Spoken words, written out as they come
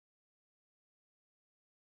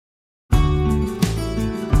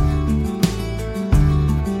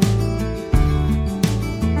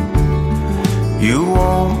You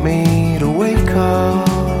want me to wake up,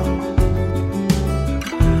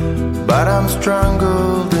 but I'm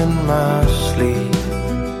strangled in my sleep.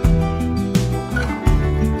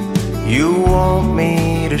 You want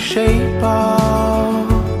me to shape up,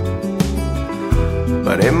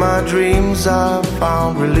 but in my dreams I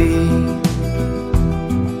found relief.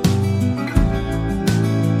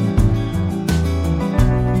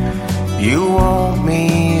 You want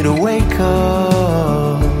me to wake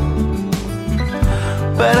up,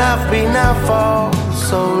 but I've been out for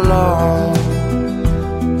so long.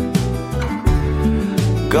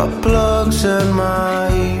 Got plugs in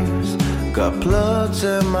my ears, got plugs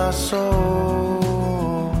in my soul.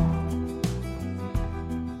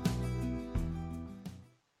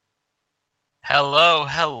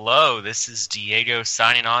 Hello, this is Diego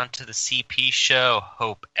signing on to the CP show.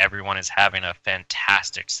 Hope everyone is having a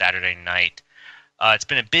fantastic Saturday night. It's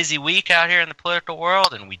been a busy week out here in the political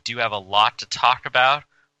world, and we do have a lot to talk about.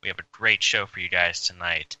 We have a great show for you guys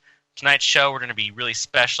tonight. Tonight's show, we're going to be really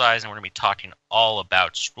specialized, and we're going to be talking all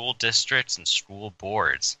about school districts and school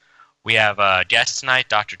boards. We have a guest tonight,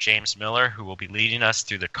 Dr. James Miller, who will be leading us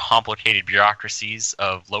through the complicated bureaucracies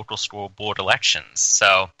of local school board elections.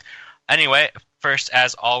 So, anyway, first,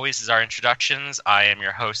 as always, is our introductions. I am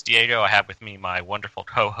your host, Diego. I have with me my wonderful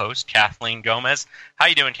co-host, Kathleen Gomez. How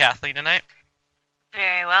you doing, Kathleen, tonight?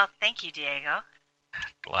 Very well. Thank you, Diego.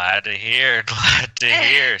 Glad to hear.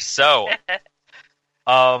 So,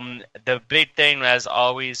 the big thing, as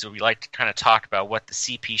always, we like to kind of talk about what the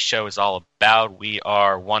CP show is all about. We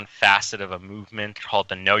are one facet of a movement called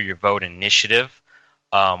the Know Your Vote Initiative.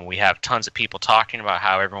 We have tons of people talking about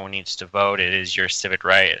how everyone needs to vote. It is your civic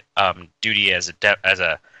right, duty as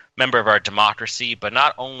a member of our democracy. But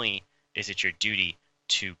not only is it your duty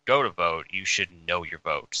to go to vote, you should know your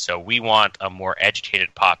vote. So we want a more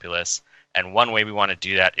educated populace, and one way we want to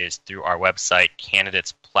do that is through our website,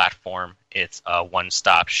 Candidates Platform. It's a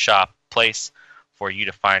one-stop shop place for you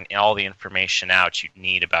to find all the information out you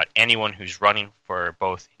need about anyone who's running for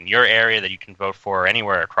both in your area that you can vote for or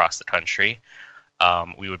anywhere across the country.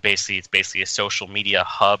 It's basically a social media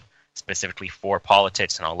hub specifically for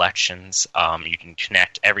politics and elections. You can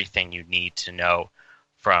connect everything you need to know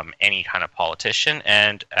from any kind of politician,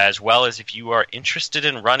 and as well as if you are interested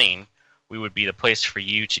in running, we would be the place for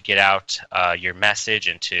you to get out your message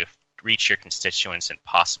and to reach your constituents and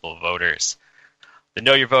possible voters. The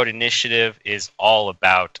Know Your Vote Initiative is all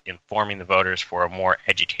about informing the voters for a more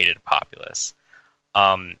educated populace.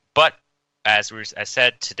 But as I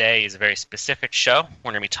said, today is a very specific show.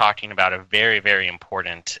 We're going to be talking about a very, very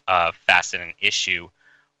important facet and issue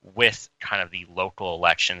with kind of the local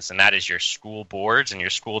elections, and that is your school boards and your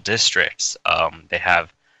school districts. They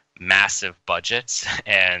have massive budgets,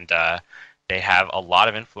 and they have a lot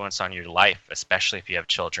of influence on your life, especially if you have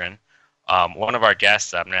children. One of our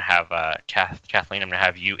guests, I'm going to have Kathleen, I'm going to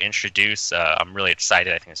have you introduce. I'm really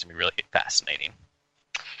excited. I think it's going to be really fascinating.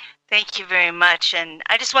 Thank you very much. And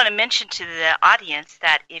I just want to mention to the audience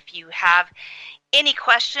that if you have any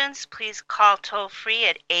questions, please call toll-free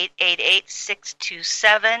at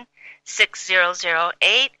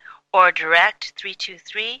 888-627-6008 or direct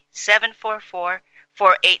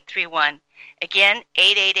 323-744-4831. Again,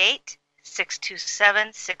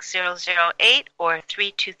 888-627-6008 or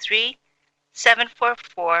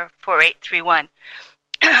 323-744-4831.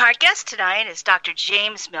 Our guest tonight is Dr.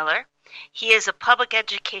 James Miller. He is a public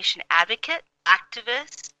education advocate,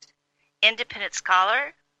 activist, independent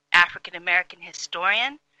scholar, African-American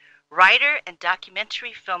historian, writer, and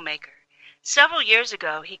documentary filmmaker. Several years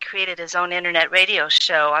ago, he created his own internet radio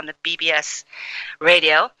show on the BBS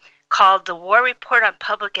radio called The War Report on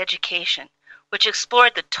Public Education, which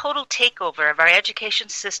explored the total takeover of our education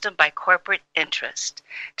system by corporate interest.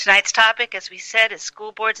 Tonight's topic, as we said, is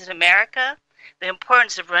school boards in America, the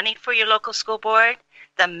importance of running for your local school board,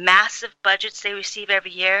 the massive budgets they receive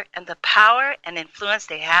every year, and the power and influence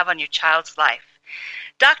they have on your child's life.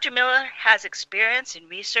 Dr. Miller has experience in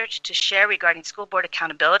research to share regarding school board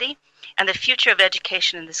accountability and the future of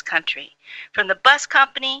education in this country. From the bus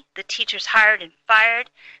company, the teachers hired and fired,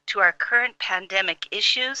 to our current pandemic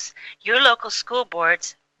issues, your local school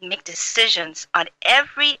boards make decisions on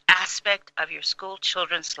every aspect of your school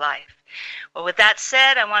children's life. Well, with that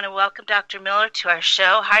said, I want to welcome Dr. Miller to our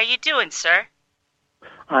show. How are you doing, sir?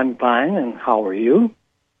 I'm fine, and how are you?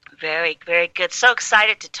 Very, very good. So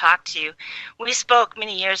excited to talk to you. We spoke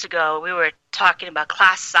many years ago. We were talking about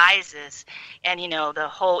class sizes and, the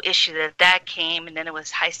whole issue that came, and then it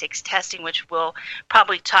was high-stakes testing, which we'll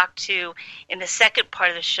probably talk to in the second part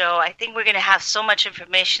of the show. I think we're going to have so much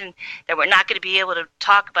information that we're not going to be able to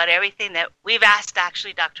talk about everything, that we've asked,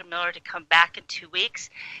 actually, Dr. Miller to come back in 2 weeks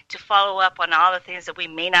to follow up on all the things that we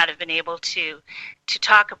may not have been able to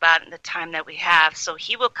talk about in the time that we have. So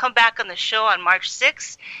he will come back on the show on March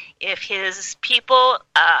 6th. If his people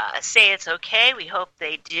say it's okay, we hope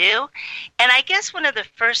they do. And I guess one of the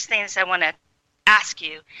first things I want to ask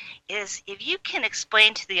you is if you can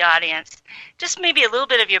explain to the audience just maybe a little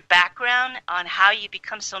bit of your background on how you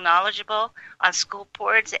become so knowledgeable on school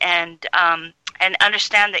boards and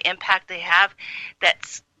understand the impact they have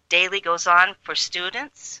that daily goes on for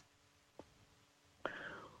students.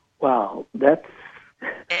 Wow, that's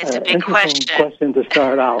it's a big interesting question to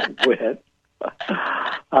start out with.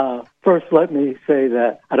 First, let me say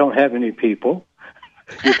that I don't have any people.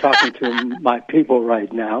 You're talking to my people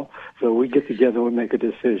right now, so we get together and make a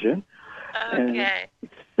decision. Okay. And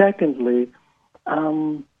secondly,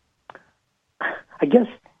 I guess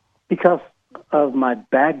because of my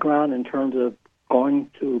background in terms of going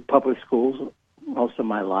to public schools most of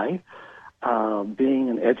my life, being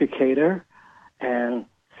an educator, and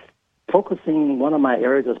focusing, one of my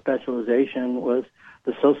areas of specialization was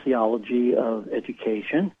the sociology of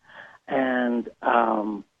education. And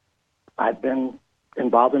I've been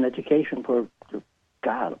involved in education for,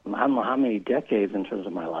 God, I don't know how many decades in terms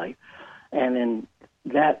of my life. And in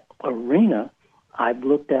that arena, I've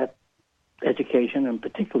looked at education, and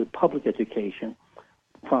particularly public education,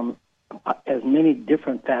 from as many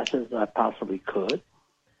different facets as I possibly could.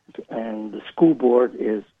 And the school board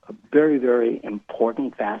is a very, very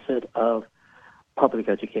important facet of public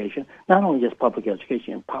education. Not only just public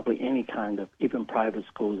education, probably any kind of, even private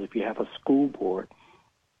schools, if you have a school board.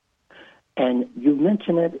 And you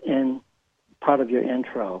mentioned it in part of your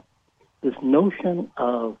intro, this notion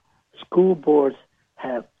of school boards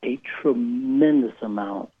have a tremendous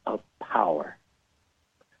amount of power.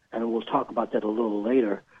 And we'll talk about that a little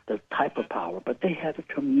later, the type of power, but they have a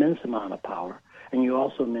tremendous amount of power. And you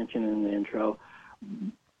also mentioned in the intro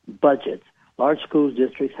budgets. Large school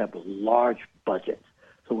districts have large budgets.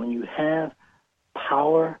 So when you have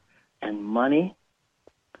power and money,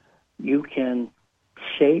 you can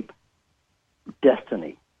shape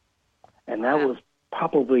destiny. And that was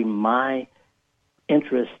probably my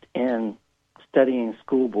interest in studying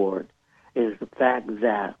school board, is the fact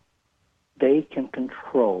that they can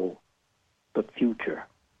control the future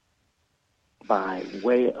by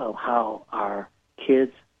way of how our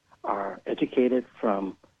kids are educated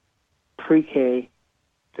from pre-K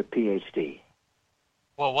to PhD.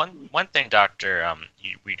 Well, one thing, Doctor,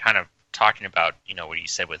 we kind of talking about, what you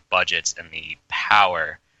said with budgets and the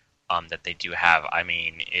power that they do have. I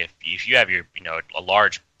mean, if you have your, a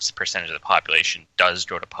large percentage of the population does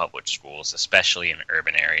go to public schools, especially in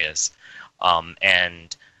urban areas,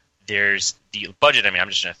 and there's the budget. I mean, I'm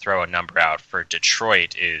just going to throw a number out for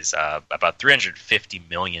Detroit is about $350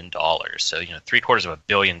 million. So, $750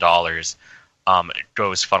 million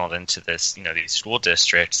goes funneled into this, these school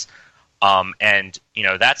districts. And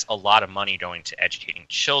that's a lot of money going to educating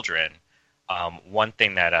children. One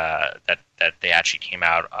thing that they actually came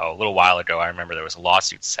out a little while ago, I remember there was a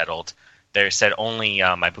lawsuit settled. They said only,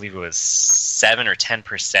 I believe it was 7 or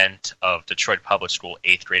 10% of Detroit public school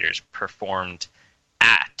 8th graders performed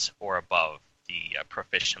at or above the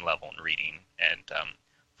proficient level in reading, and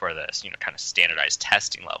for this, kind of standardized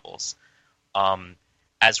testing levels.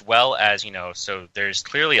 As well as, so there's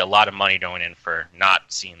clearly a lot of money going in for not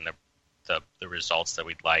seeing the results that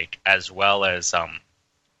we'd like, as well as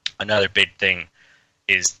another big thing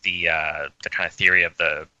is the kind of theory of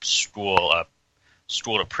the school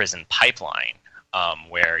to prison pipeline,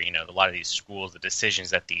 where a lot of these schools, the decisions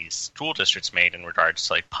that these school districts made in regards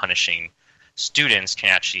to like punishing students can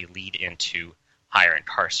actually lead into higher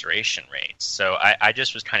incarceration rates. So I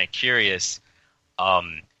just was kind of curious, do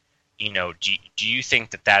you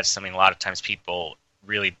think that that's something a lot of times people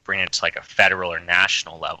really bring it to like a federal or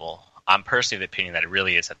national level? I'm personally of the opinion that it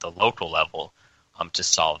really is at the local level to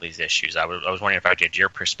solve these issues. I was wondering if I could get your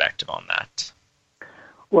perspective on that.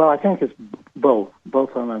 Well, I think it's both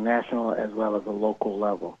on a national as well as a local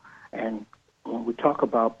level. And when we talk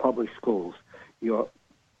about public schools, you're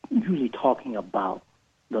usually talking about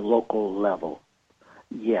the local level.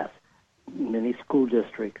 Yes, many school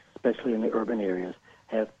districts, especially in the urban areas,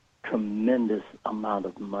 have tremendous amount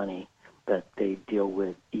of money that they deal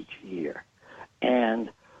with each year. And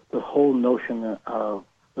the whole notion of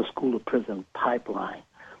the school to prison pipeline,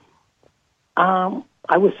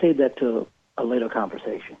 I would say that to a later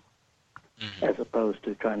conversation. as opposed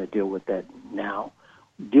to trying to deal with that now.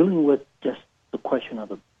 Dealing with just the question of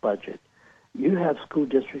the budget. You have school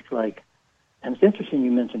districts like, and it's interesting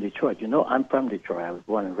you mentioned Detroit. You know, I'm from Detroit. I was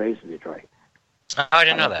born and raised in Detroit. Oh, I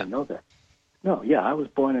didn't know I that. know that. No, yeah, I was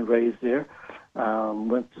born and raised there.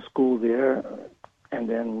 Went to school there, and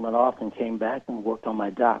then went off and came back and worked on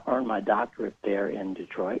earned my doctorate there in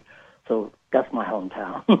Detroit. So that's my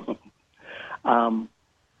hometown.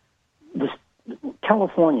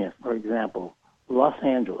 California, for example, Los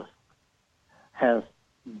Angeles has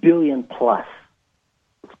billion-plus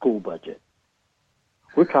school budget.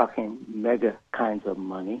 We're talking mega kinds of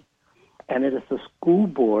money, and it is the school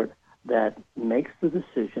board that makes the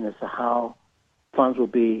decision as to how funds will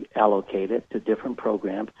be allocated to different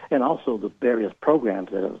programs, and also the various programs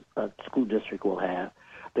that a school district will have.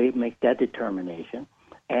 They make that determination,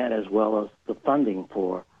 and as well as the funding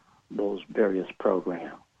for those various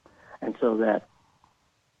programs. And so that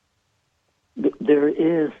there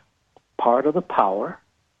is part of the power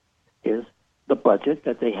is the budget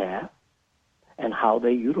that they have and how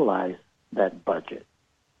they utilize that budget,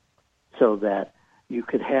 so that you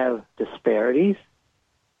could have disparities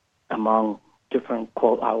among different,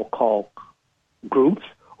 quote, I will call groups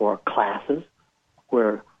or classes,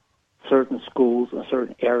 where certain schools in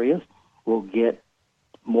certain areas will get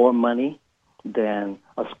more money than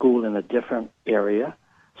a school in a different area,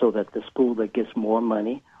 so that the school that gets more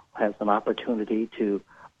money has an opportunity to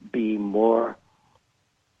be more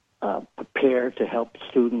prepared to help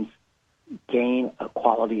students gain a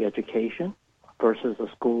quality education, versus a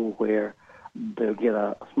school where they'll get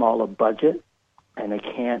a smaller budget and they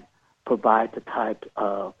can't provide the type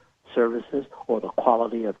of services or the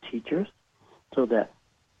quality of teachers. So that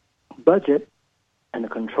budget and the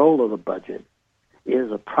control of the budget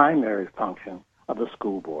is a primary function of the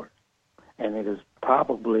school board. And it is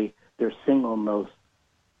probably their single most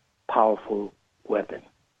powerful weapon.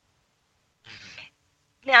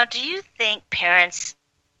 Now, do you think parents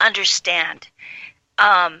understand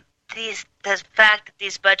the fact that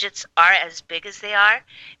these budgets are as big as they are?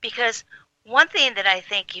 Because one thing that I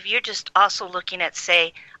think, if you're just also looking at,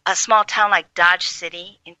 say, a small town like Dodge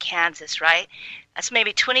City in Kansas, right? That's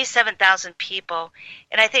maybe 27,000 people.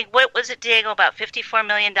 And I think, what was it, Diego, about $54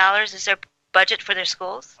 million is their budget for their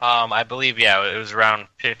schools? I believe, yeah, it was around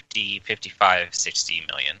 50, 55, 60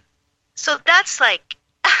 million. So that's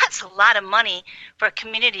a lot of money for a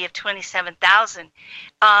community of 27,000.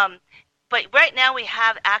 But right now we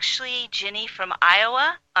have actually Ginny from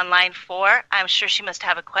Iowa on line 4. I'm sure she must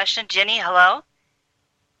have a question. Ginny, hello.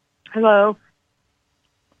 Hello.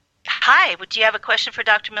 Hi. Do you have a question for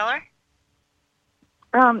Dr. Miller?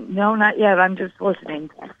 No, not yet. I'm just listening.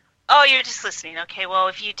 Oh, you're just listening. Okay. Well,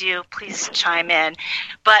 if you do, please chime in.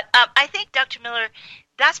 But I think, Dr. Miller,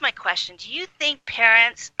 that's my question. Do you think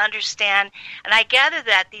parents understand, and I gather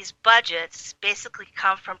that these budgets basically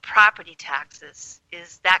come from property taxes.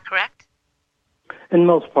 Is that correct? In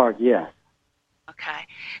most part, yes. Okay.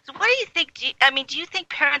 So what do you think? Do you think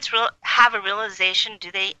parents have a realization?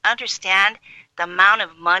 Do they understand the amount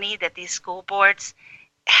of money that these school boards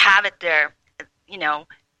have at their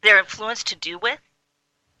influence to do with?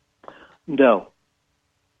 No.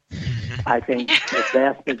 I think the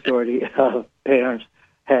vast majority of parents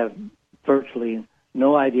have virtually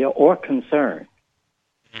no idea or concern.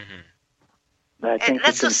 Mm-hmm. I think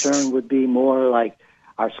the concern would be more like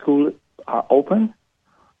our schools are open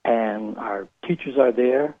and our teachers are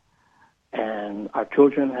there and our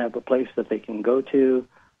children have a place that they can go to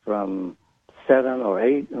from 7 or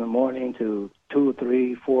 8 in the morning to 2,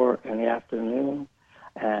 3, 4 in the afternoon.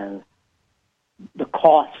 And the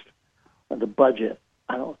cost of the budget,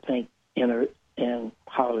 I don't think, enter in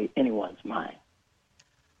hardly anyone's mind.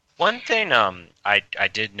 One thing I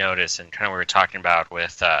did notice, and kind of we were talking about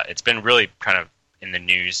with, it's been really kind of in the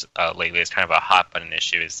news lately, it's kind of a hot button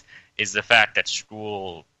issue, is the fact that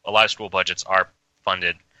a lot of school budgets are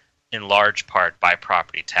funded in large part by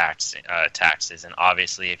property taxes, and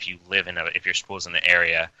obviously if your school's in the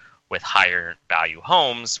area with higher value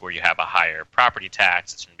homes where you have a higher property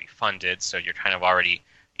tax, it's going to be funded, so you're kind of already,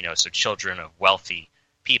 so children of wealthy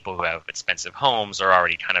people who have expensive homes are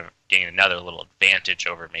already kind of getting another little advantage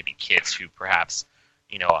over maybe kids who perhaps,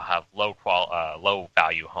 have low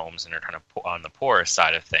value homes and are kind of on the poorer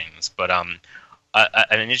side of things. But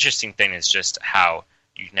an interesting thing is just how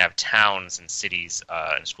you can have towns and cities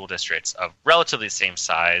and school districts of relatively the same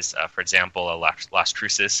size. For example, Las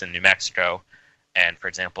Cruces in New Mexico, and for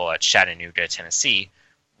example, at Chattanooga, Tennessee,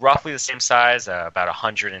 roughly the same size, about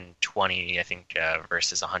 120, I think,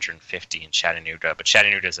 versus 150 in Chattanooga. But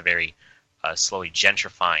Chattanooga is a very slowly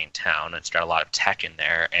gentrifying town. It's got a lot of tech in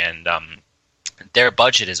there, and their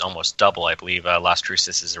budget is almost double. I believe Las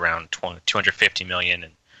Cruces is around $250 million,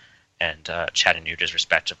 and Chattanooga's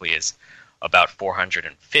respectively is about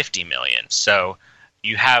 $450 million. So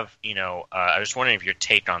you have, I was wondering if your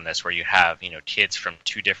take on this, where you have, kids from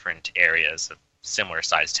two different areas of similar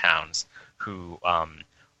sized towns who,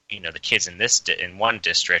 the kids in one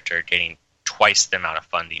district are getting twice the amount of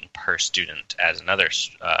funding per student as another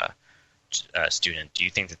student. Do you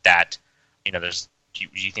think that do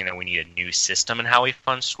you think that we need a new system in how we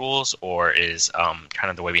fund schools, or is kind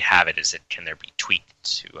of the way we have it, can there be tweaked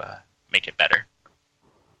to make it better?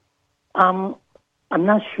 I'm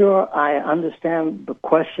not sure I understand the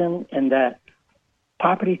question, in that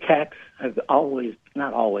property tax has always,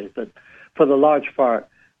 not always, but for the large part,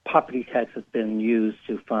 property tax has been used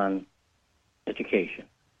to fund education.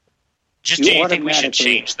 Do you think we should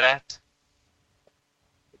change that?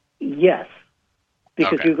 Yes,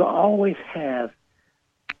 because Okay. you can always have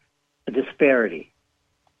a disparity.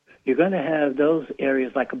 You're going to have those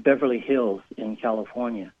areas like Beverly Hills in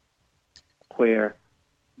California, where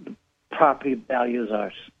property values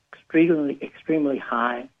are extremely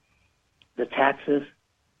high. The taxes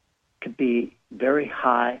could be very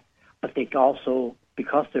high, but they also,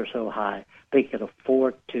 because they're so high, they can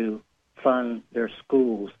afford to fund their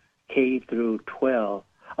schools K through 12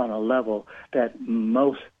 on a level that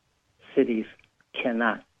most cities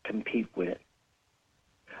cannot compete with.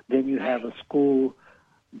 Then you have a school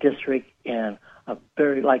district in a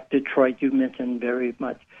very, like Detroit, you mentioned very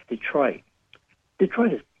much Detroit.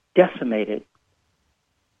 Detroit is decimated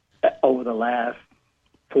over the last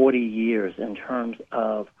 40 years in terms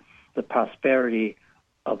of the prosperity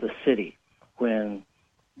of the city. When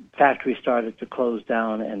factories started to close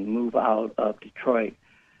down and move out of Detroit,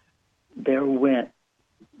 there went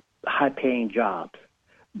high-paying jobs.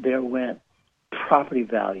 There went property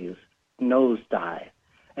values nosedive.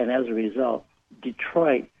 And as a result,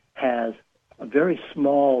 Detroit has a very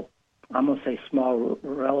small, I'm going to say small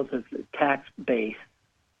relative tax base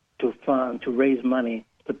to raise money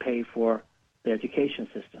to pay for the education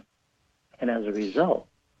system. And as a result,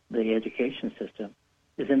 the education system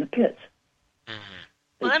is in the pits. Mm-hmm.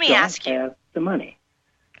 Well, let me ask you. They don't have the money.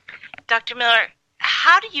 Dr. Miller,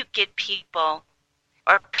 how do you get people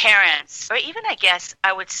or parents, or even I guess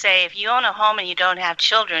I would say if you own a home and you don't have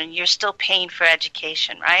children, you're still paying for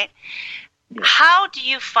education, right? Yes. How do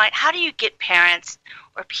you get parents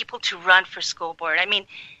or people to run for school board? I mean,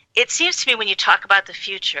 it seems to me when you talk about the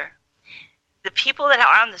future, the people that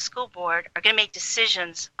are on the school board are going to make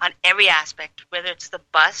decisions on every aspect, whether it's the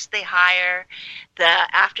bus they hire, the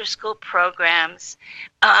after-school programs,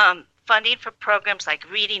 funding for programs like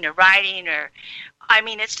reading or writing,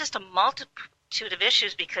 it's just a multitude of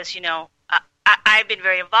issues because, I've been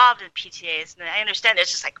very involved in PTAs, and I understand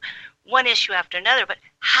there's just like one issue after another, but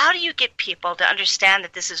how do you get people to understand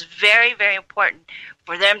that this is very, very important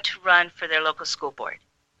for them to run for their local school board?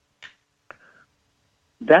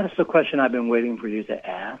 That's the question I've been waiting for you to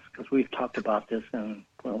ask, because we've talked about this when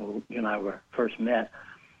you and I were first met.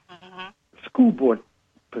 Mm-hmm. School board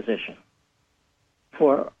position.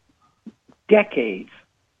 For decades,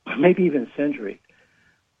 maybe even centuries,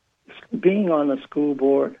 being on the school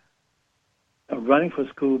board, running for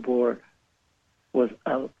school board, was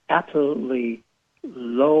an absolutely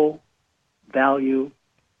low value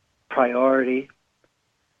priority.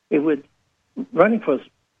 Running for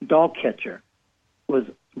dog catcher was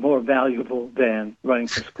more valuable than running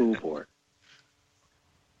for school board.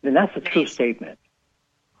 And that's a true statement.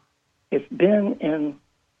 It's been in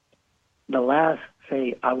the last,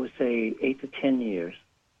 I would say 8 to 10 years,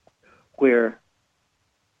 where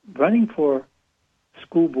running for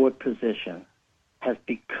school board position has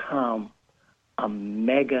become a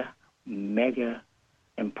mega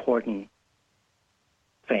important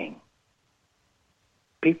thing.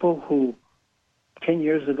 People who 10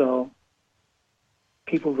 years ago,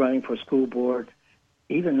 people running for school board,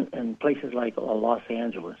 even in places like Los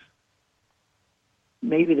Angeles,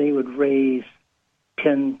 maybe they would raise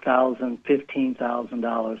 $10,000,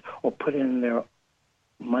 $15,000, or put in their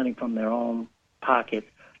money from their own pocket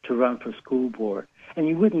to run for school board. And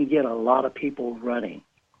you wouldn't get a lot of people running.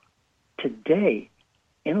 Today,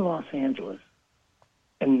 in Los Angeles,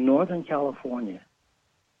 in Northern California,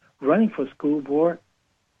 running for school board,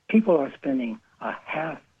 people are spending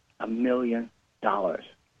 $500,000.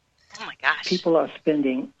 Oh my gosh. People are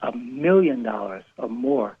spending $1 million or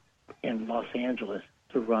more in Los Angeles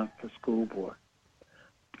to run for school board.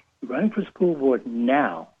 Running for school board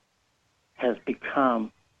now has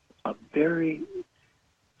become a very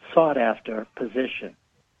sought-after position.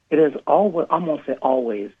 It is always, I'm going to say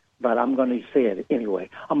always, but I'm going to say it anyway,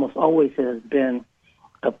 almost always has been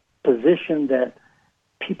a position that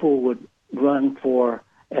people would run for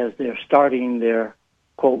as they're starting their,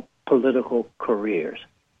 quote, political careers.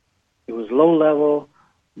 It was low level.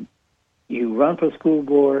 You run for school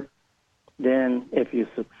board, then if you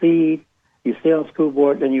succeed, you stay on school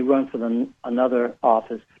board, then you run for another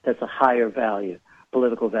office that's a higher value,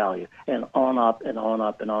 political value, and on up and on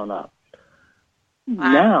up and on up.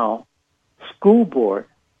 Wow. Now, school board,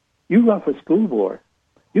 you run for school board,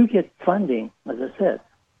 you get funding, as I said,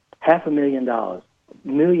 $500,000, $1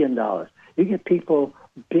 million. You get people,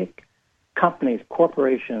 big companies,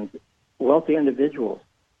 corporations, wealthy individuals,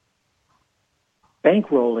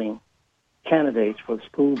 bankrolling candidates for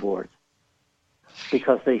school boards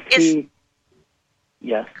because they see.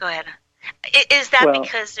 Yes. Go ahead. Is that Well,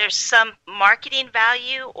 because there's some marketing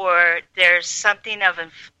value, or there's something of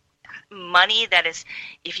money that is,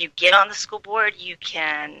 if you get on the school board, you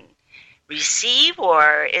can receive?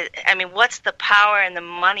 Or, I mean, what's the power and the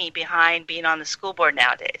money behind being on the school board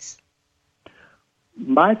nowadays?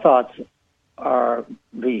 My thoughts are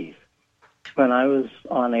these. When I was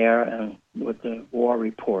on air and with the War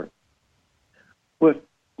Report,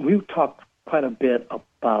 we talked quite a bit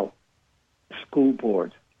about school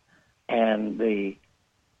boards and the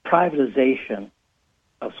privatization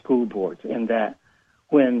of school boards, in that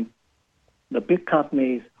when the big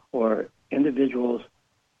companies or individuals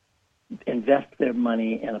invest their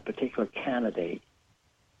money in a particular candidate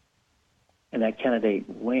and that candidate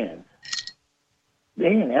wins, they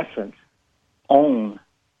in essence own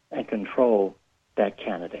and control that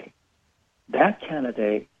candidate. That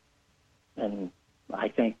candidate, and I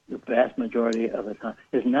think the vast majority of the time,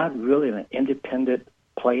 is not really an independent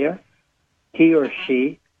player. He or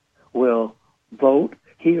she will vote.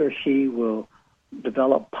 He or she will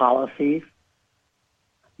develop policies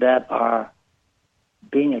that are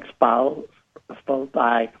being exposed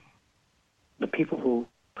by the people who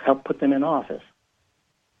help put them in office.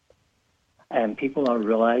 And people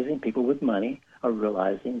with money are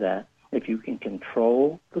realizing that if you can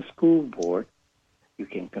control the school board, you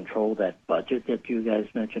can control that budget that you guys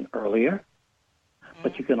mentioned earlier,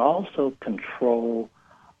 but you can also control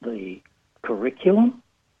the curriculum,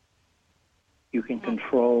 you can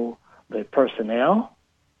control the personnel,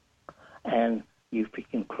 and you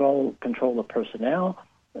can control the personnel,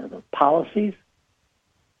 the policies,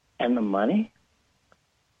 and the money,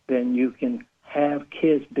 then you can have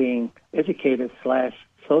kids being educated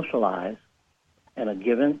 / socialized in a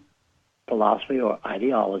given philosophy or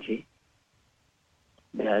ideology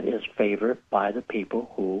that is favored by the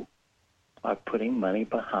people who are putting money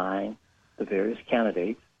behind the various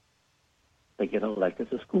candidates that get elected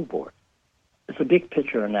to school board. It's a big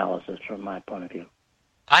picture analysis from my point of view.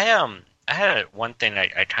 I had one thing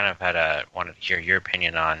I kind of wanted to hear your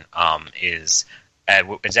opinion on is kind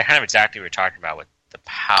of exactly what we're talking about with the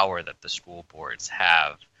power that the school boards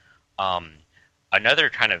have. Another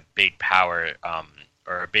kind of big power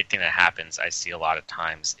or a big thing that happens I see a lot of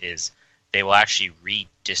times is they will actually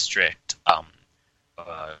redistrict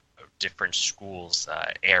different schools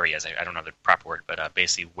areas. I don't know the proper word, but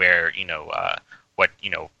basically where what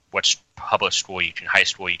public school high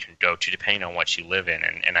school you can go to depending on what you live in.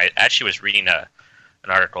 And I actually was reading an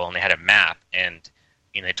article, and they had a map, and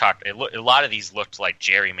they talked. A lot of these looked like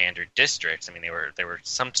gerrymandered districts. I mean, they were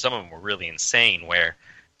some of them were really insane, where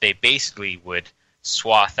they basically would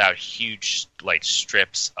swath out huge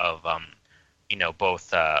strips of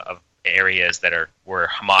both of areas that were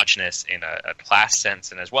homogenous in a class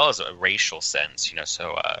sense and as well as a racial sense.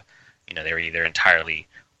 They were either entirely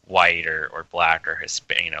white or black or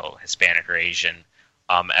Hispanic or Asian,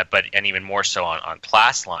 and even more so on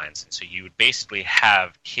class lines. And so you would basically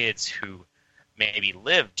have kids who maybe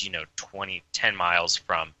lived 10 miles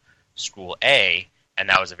from school A, and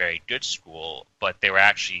that was a very good school, but they were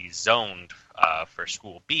actually zoned for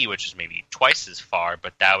school B, which is maybe twice as far,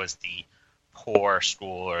 but that was the poor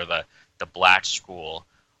school or the black school.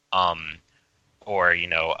 And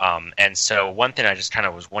so one thing I just kind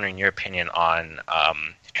of was wondering your opinion on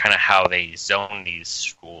kind of how they zone these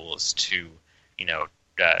schools to, in a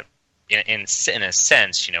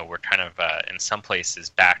sense, we're kind of in some places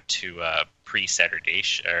back to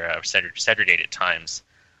pre-segregation or segregated times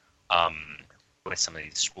with some of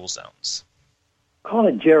these school zones. Call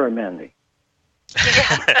it gerrymandering.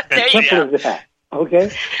 Yeah, there you Simple go. as that.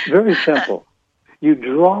 Okay? Very simple. You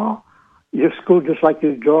draw your school just like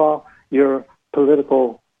you draw your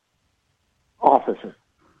political offices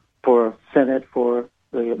for Senate,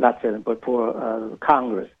 not Senate, but for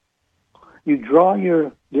Congress. You draw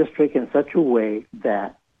your district in such a way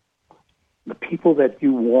that the people that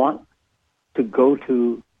you want to go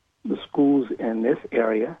to the schools in this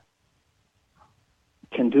area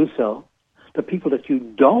can do so. The people that you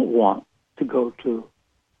don't want to go to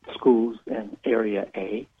schools in Area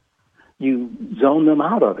A, you zone them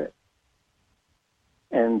out of it.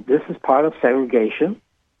 And this is part of segregation.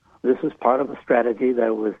 This is part of a strategy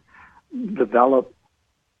that was developed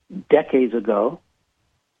decades ago,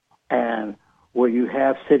 and where you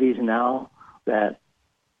have cities now that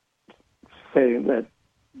say that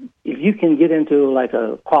if you can get into like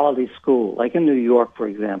a quality school, like in New York, for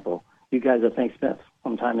example, you guys I think spent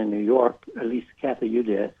some time in New York, at least Kathy, you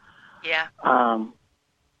did. Yeah.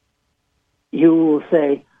 You will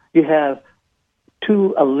say you have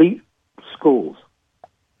 2 elite schools.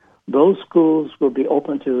 Those schools will be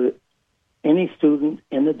open to any student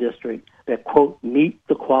in the district that, quote, meet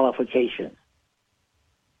the qualifications.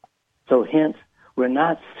 So hence, we're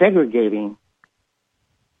not segregating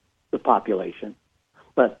the population,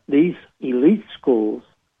 but these elite schools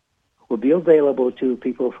will be available to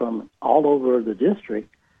people from all over the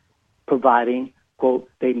district, providing, quote,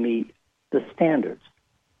 they meet the standards.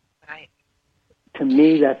 Right. To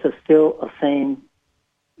me, that's still a same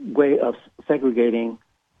way of segregating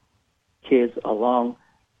kids along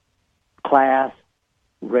class,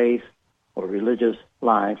 race, or religious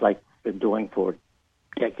lines like they're doing for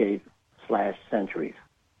decades/centuries.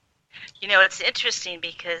 You know, it's interesting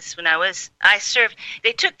because when I served,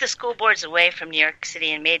 they took the school boards away from New York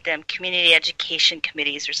City and made them community education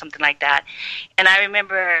committees or something like that. And I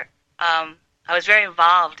remember I was very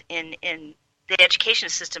involved in the education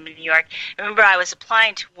system in New York. I remember I was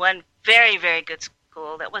applying to one very, very good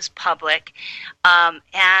school that was public,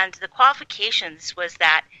 and the qualifications was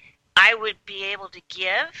that I would be able to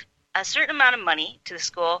give a certain amount of money to the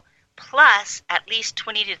school plus at least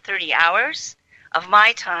 20 to 30 hours of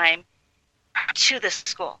my time to the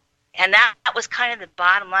school. And that was kind of the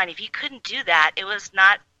bottom line. If you couldn't do that, it was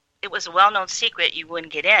a well-known secret you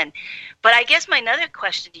wouldn't get in. But I guess my another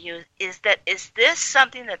question to you is this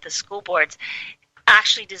something that the school boards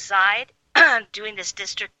actually decide, doing this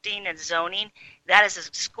districting and zoning, that is a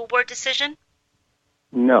school board decision?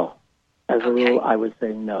 No. As a rule, I would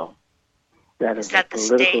say no. That is a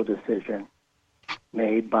political decision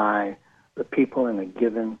made by the people in a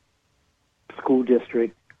given school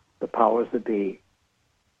district, the powers that be.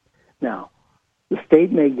 Now, the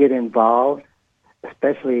state may get involved,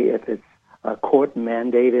 especially if it's a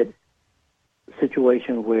court-mandated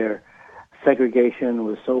situation where segregation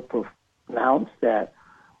was so pronounced that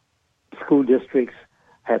school districts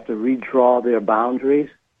have to redraw their boundaries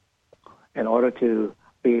in order to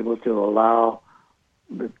be able to allow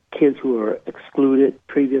the kids who were excluded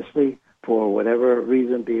previously for whatever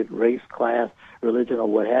reason, be it race, class, religion, or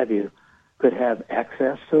what have you, could have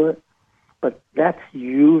access to it. But that's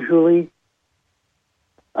usually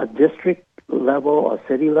a district level or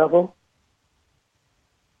city level,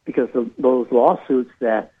 because those lawsuits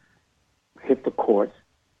that hit the courts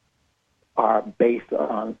are based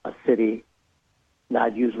on a city,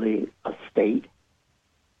 not usually a state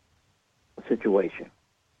situation.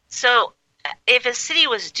 So if a city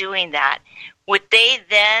was doing that, would they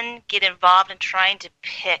then get involved in trying to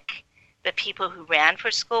pick the people who ran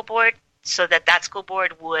for school board so that that school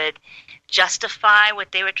board would justify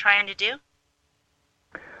what they were trying to do?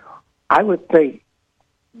 I would say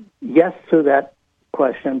yes to that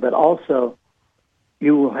question, but also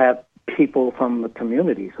you will have people from the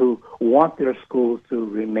communities who want their schools to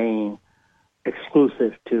remain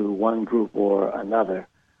exclusive to one group or another.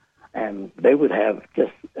 And they would have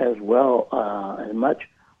just as well as much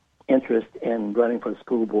interest in running for the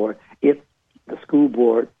school board if the school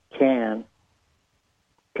board can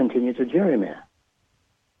continue to gerrymander.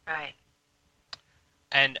 Right.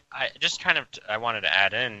 And I wanted to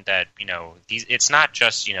add in that, it's not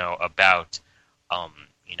just, about,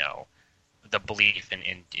 the belief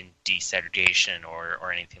in desegregation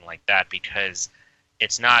or anything like that, because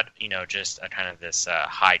it's not, just a kind of this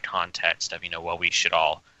high context of, we should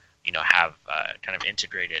all, have kind of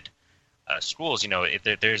integrated schools.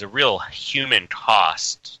 There's a real human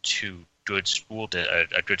cost to good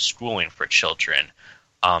a good schooling for children.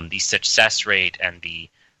 The success rate and the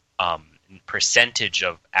percentage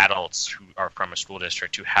of adults who are from a school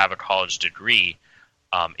district who have a college degree,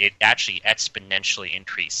 it actually exponentially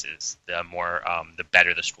increases the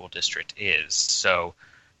better the school district is. So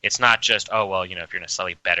it's not just, if you're in a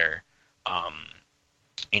slightly better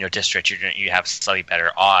district, you have slightly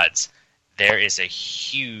better odds. There is a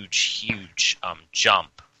huge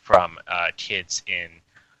jump from kids in,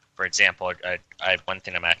 for example, one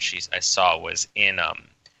thing I saw was in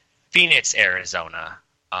Phoenix, Arizona.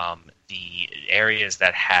 The areas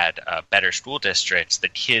that had better school districts, the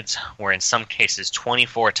kids were in some cases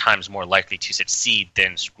 24 times more likely to succeed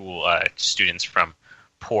than school students from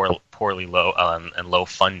poorly low and low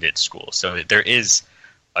funded schools. So there is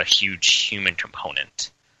a huge human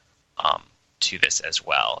component to this as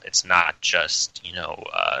well. It's not just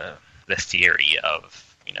the theory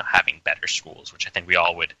of having better schools, which I think we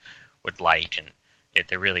all would like, and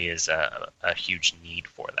there really is a huge need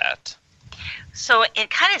for that. So, in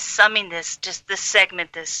kind of summing this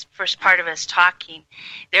segment, this first part of us talking,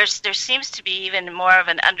 there seems to be even more of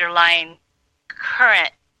an underlying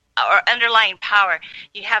current or underlying power.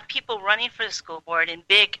 You have people running for the school board in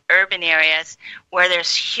big urban areas where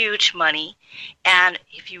there's huge money, and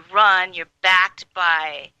if you run, you're backed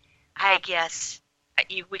by, I guess,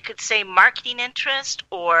 we could say marketing interest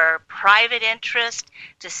or private interest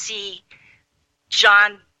to see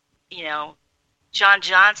John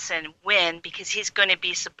Johnson win because he's going to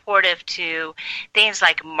be supportive to things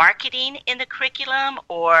like marketing in the curriculum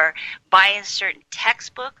or buying certain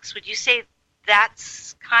textbooks. Would you say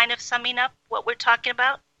that's kind of summing up what we're talking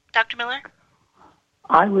about, Dr. Miller?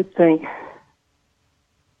 I would think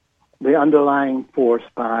the underlying force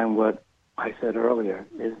behind what I said earlier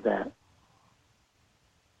is that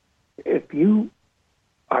if you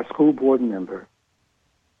are a school board member,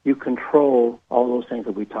 you control all those things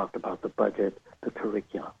that we talked about, the budget, the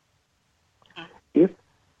curriculum. Mm-hmm. If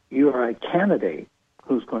you are a candidate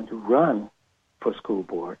who's going to run for school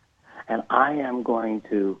board, and I am going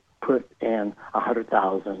to put in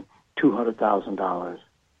 $100,000, $200,000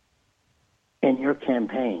 in your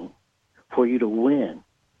campaign for you to win,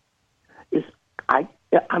 I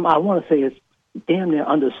want to say it's damn near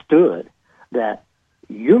understood that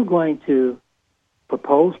you're going to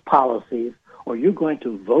propose policies or you're going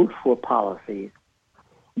to vote for policies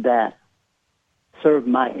that serve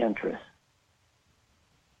my interests.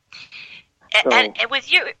 And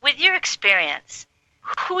with your experience,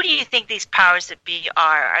 who do you think these powers that be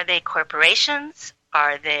are? Are they corporations?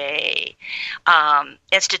 Are they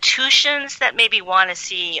institutions that maybe want to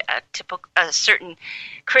see a certain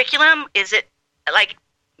curriculum? Is it like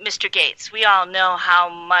Mr. Gates? We all know how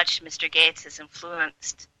much Mr. Gates has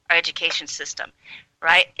influenced our education system,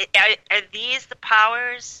 right? Are these the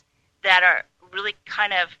powers that are really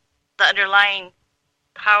kind of the underlying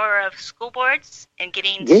power of school boards and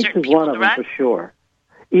getting Gates certain is people one of to them run? for sure.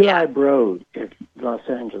 Eli Broad in Los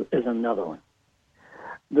Angeles is another one.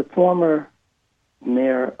 The former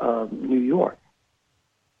mayor of New York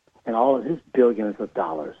and all of his billions of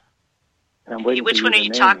dollars. And I'm waiting Which one are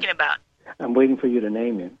you talking about? I'm waiting for you to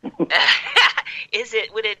name him.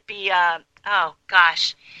 Would it be, oh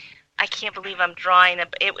gosh, I can't believe I'm drawing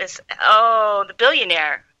it was, the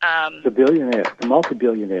billionaire. The billionaire, the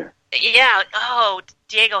multi-billionaire. Yeah,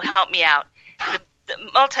 Diego, help me out. The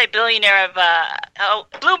multi-billionaire of,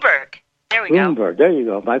 Bloomberg. There we go. Bloomberg, there you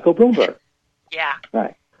go, Michael Bloomberg. Yeah.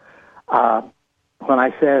 Right. When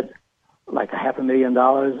I said like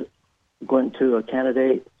 $500,000 going to a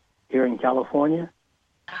candidate here in California,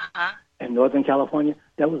 in Northern California,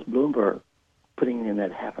 that was Bloomberg putting in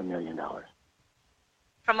that $500,000.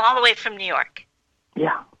 From all the way from New York.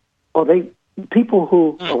 Yeah. Well, people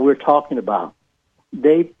who we're talking about,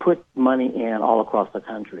 they put money in all across the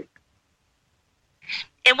country.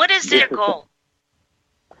 And what is their goal?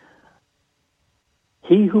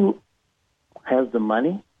 He who has the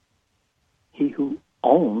money, he who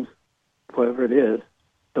owns whatever it is,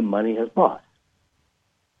 the money has bought.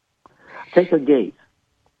 Take a Gates.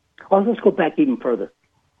 Well, let's go back even further.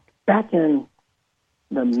 Back in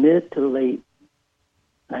the mid to late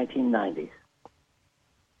 1990s,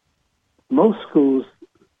 most schools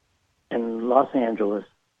in Los Angeles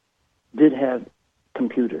did have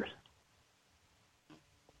computers.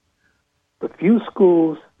 The few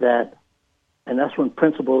schools and that's when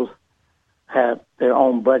principals had their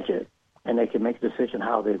own budget and they could make a decision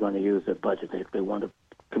how they're going to use their budget. If they wanted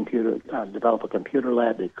to develop a computer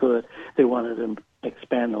lab, they could. If they wanted to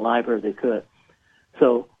expand the library, they could.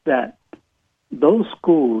 So that those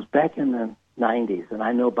schools back in the 90s, and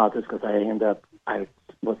I know about this because I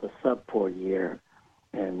was a sub for a year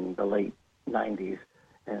in the late 90s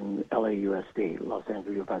in LAUSD, Los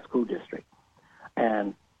Angeles Unified School District.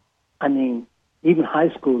 And, I mean, even high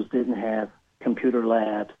schools didn't have computer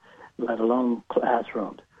labs, let alone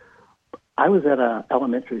classrooms. I was at an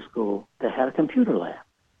elementary school that had a computer lab.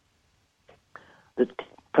 The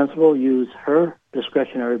principal used her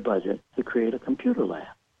discretionary budget to create a computer lab.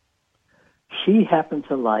 She happened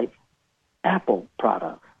to like Apple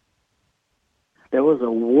products. There was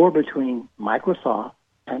a war between Microsoft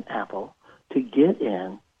and Apple to get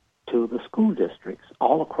in to the school districts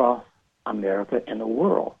all across America and the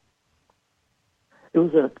world. It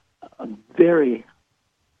was a very,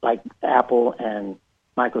 like Apple and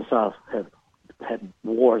Microsoft have had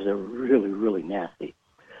wars that were really, really nasty.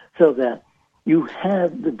 so that you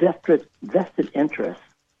have the vested interest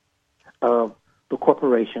of the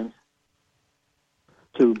corporations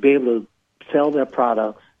to be able to sell their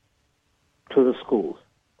products to the schools.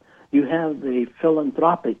 You have the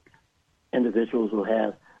philanthropic individuals who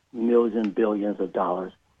have millions and billions of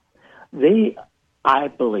dollars. They, I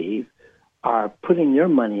believe, are putting their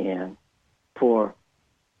money in for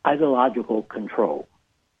ideological control.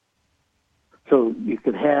 So you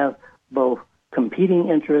could have both competing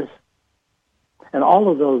interests, and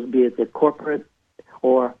all of those, be it the corporate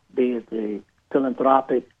or be it the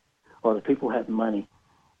philanthropic or the people who have money,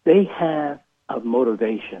 they have a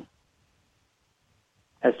motivation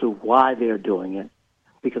as to why they're doing it,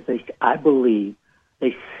 because I believe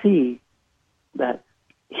they see that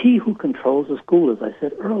he who controls the school, as I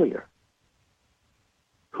said earlier,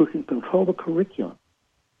 who can control the curriculum,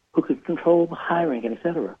 who can control the hiring, and et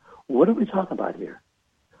cetera. What are we talking about here?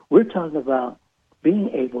 We're talking about being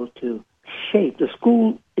able to shape. The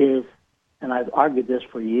school is, and I've argued this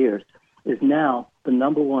for years, is now the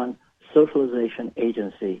number one socialization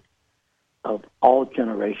agency of all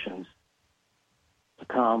generations to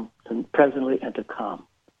come, presently and to come.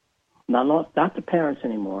 Not the parents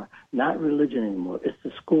anymore, not religion anymore. It's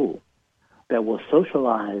the school that will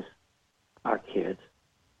socialize our kids,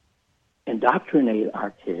 indoctrinate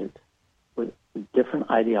our kids with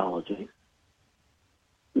different ideologies.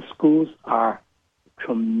 The schools are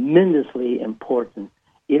tremendously important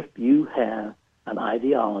if you have an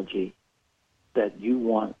ideology that you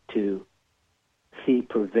want to see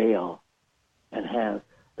prevail and have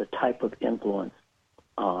the type of influence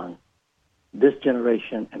on this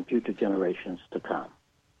generation and future generations to come.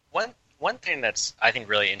 One thing that's, I think,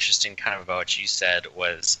 really interesting kind of about what you said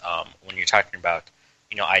was when you're talking about,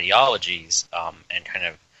 ideologies and kind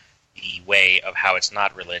of the way of how it's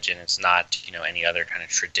not religion, it's not, any other kind of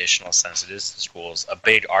traditional sense it is to schools. A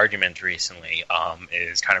big argument recently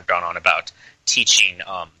is kind of gone on about teaching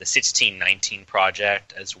the 1619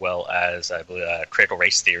 Project as well as, I believe, critical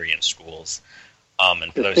race theory in schools.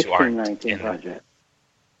 And for those who aren't in Project.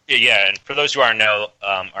 Yeah, and for those who aren't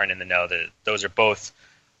in the know, that those are both,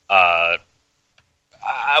 I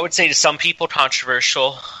would say to some people,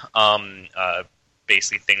 controversial.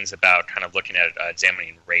 Basically, things about kind of looking at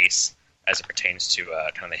examining race as it pertains to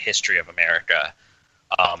kind of the history of America,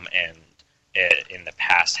 and in the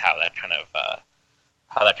past how that kind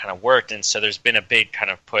of worked. And so there's been a big kind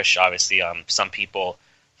of push. Obviously, some people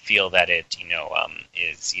feel that it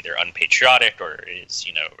is either unpatriotic or is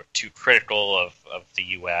too critical of the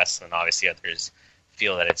U.S. and obviously others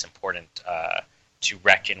feel that it's important to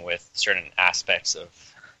reckon with certain aspects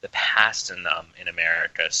of the past in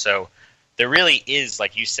America. So there really is,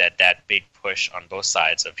 like you said, that big push on both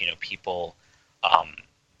sides of people.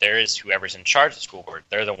 There is whoever's in charge of the school board.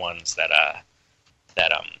 They're the ones that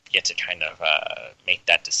get to kind of make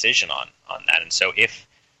that decision on that. And so if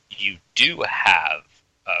you do have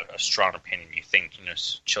a strong opinion, you think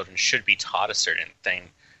children should be taught a certain thing,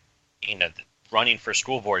 running for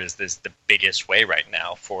school board is the biggest way right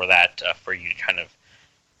now for that, for you to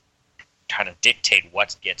kind of dictate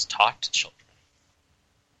what gets taught to children.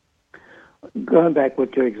 Going back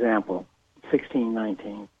with your example,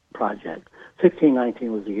 1619 Project.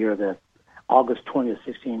 1619 was the year that, August 20th,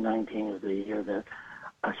 1619 was the year that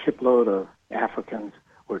a shipload of Africans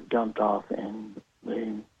were dumped off in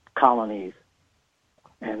the colonies.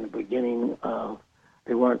 And the beginning of,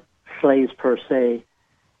 they weren't slaves per se,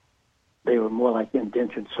 they were more like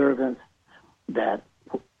indentured servants that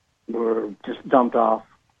were just dumped off,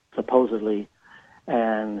 supposedly,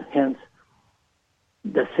 and hence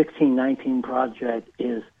the 1619 Project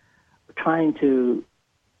is trying to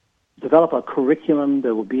develop a curriculum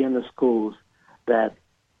that will be in the schools that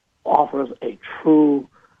offers a true,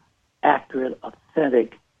 accurate,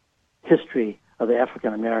 authentic history of the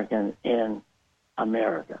African American in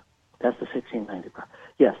America. That's the 1690 Project.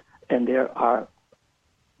 Yes, and there are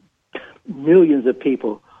millions of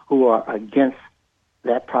people who are against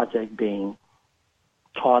that project being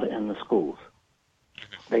taught in the schools.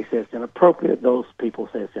 They say it's inappropriate. Those people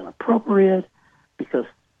say it's inappropriate because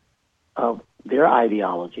of their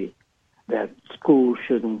ideology that schools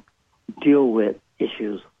shouldn't deal with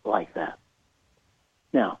issues like that.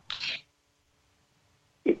 Now,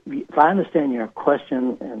 if I understand your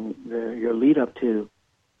question and your lead up to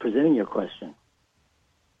presenting your question,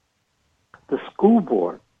 the school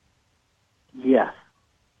board, yes,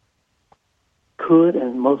 could,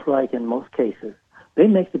 and most like in most cases, they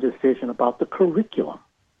make the decision about the curriculum.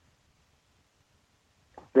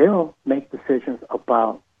 They don't make decisions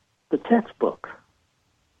about the textbooks.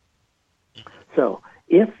 So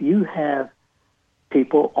if you have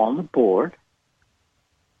people on the board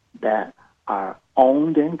that are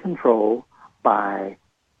owned and controlled by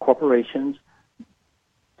corporations,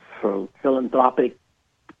 for philanthropic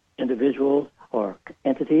individuals or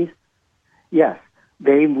entities, yes,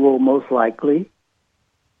 they will most likely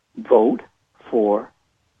vote for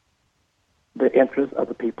the interests of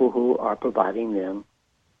the people who are providing them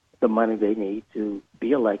the money they need to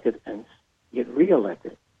be elected and get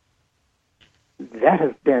reelected. That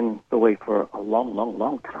has been the way for a long, long,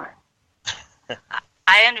 long time.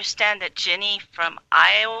 I understand that Jenny from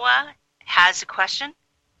Iowa has a question.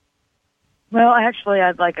 Well, actually,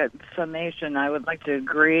 I'd like a summation. I would like to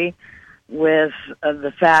agree with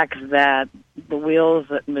the fact that the wheels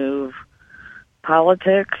that move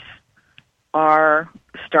politics start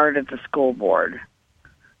at the school board.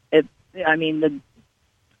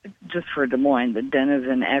 Just for Des Moines, the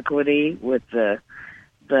denizen equity with the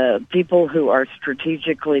people who are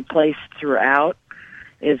strategically placed throughout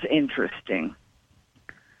is interesting.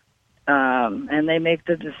 And they make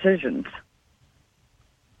the decisions.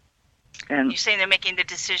 And you're saying they're making the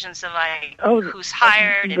decisions of who's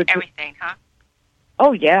hired and everything, huh?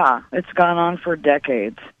 Oh, yeah. It's gone on for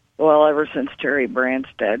decades. Well, ever since Terry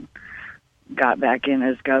Branstad got back in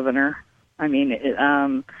as governor. I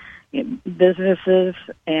mean, businesses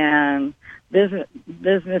in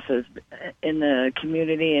the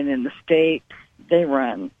community and in the state, they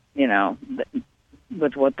run,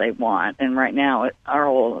 with what they want. And right now, our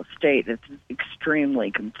whole state is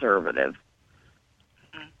extremely conservative.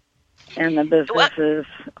 And the businesses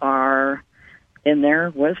are in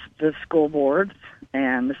there with the school boards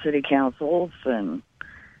and the city councils, and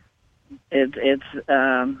it's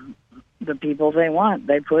the people they want.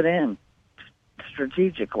 They put in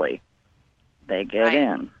strategically. They get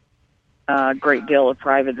in. A great deal of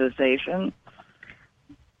privatization.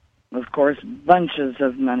 Of course, bunches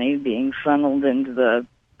of money being funneled into the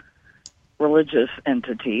religious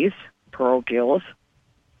entities, parochials.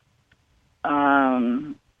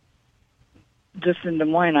 Just in Des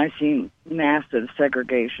Moines, I've seen massive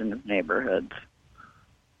segregation of neighborhoods.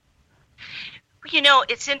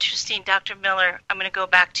 It's interesting, Dr. Miller. I'm going to go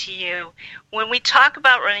back to you. When we talk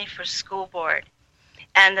about running for school board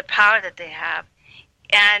and the power that they have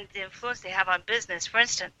and the influence they have on business, for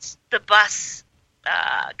instance, the bus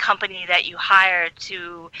company that you hire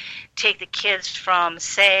to take the kids from,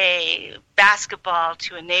 say, basketball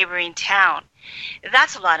to a neighboring town,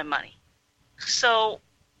 that's a lot of money. So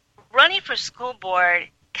running for school board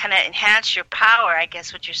kind of enhance your power, I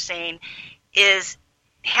guess what you're saying, is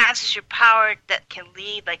enhances your power that can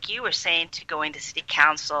lead, like you were saying, to going to city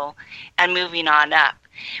council and moving on up.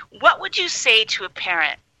 What would you say to a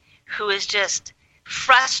parent who is just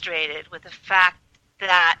frustrated with the fact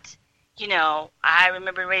that, I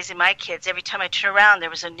remember raising my kids, every time I turn around, there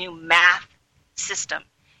was a new math system,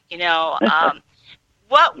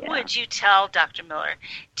 What would you tell, Dr. Miller,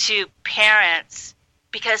 to parents?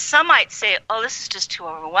 Because some might say, oh, this is just too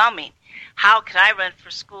overwhelming. How could I run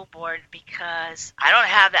for school board because I don't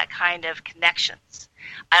have that kind of connections?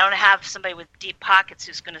 I don't have somebody with deep pockets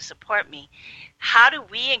who's going to support me. How do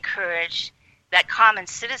we encourage that common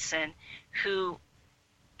citizen who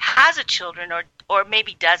has a children or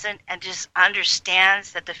maybe doesn't and just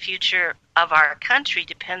understands that the future of our country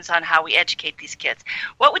depends on how we educate these kids?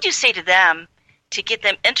 What would you say to them to get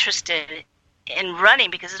them interested in running?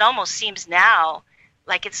 Because it almost seems now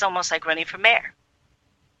like it's almost like running for mayor.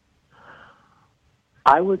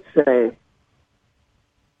 I would say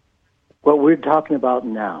what we're talking about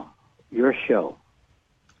now, your show,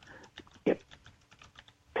 if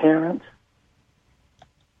parents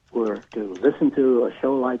were to listen to a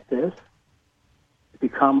show like this,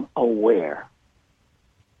 become aware.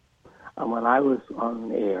 And when I was on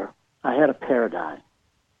the air, I had a paradigm.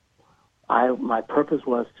 My purpose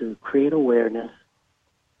was to create awareness,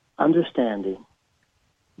 understanding.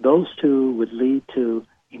 Those two would lead to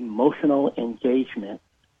emotional engagement.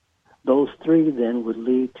 Those three then would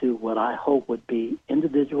lead to what I hope would be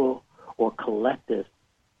individual or collective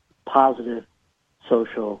positive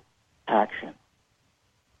social action.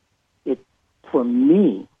 For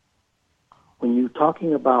me, when you're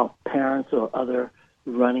talking about parents or other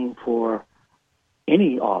running for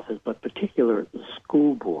any office, but particular the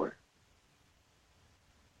school board,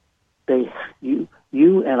 you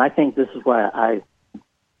and I think this is why I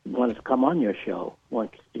wanted to come on your show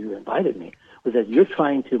once you invited me, was that you're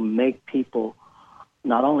trying to make people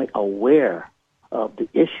not only aware of the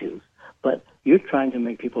issues, but you're trying to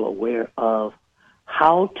make people aware of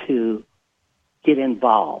how to get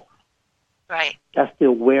involved. Right. That's the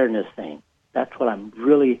awareness thing. That's what I'm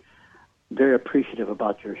really very appreciative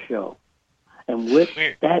about your show. And with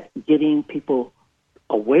that getting people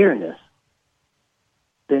awareness,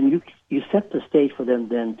 then you set the stage for them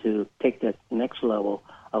then to take that next level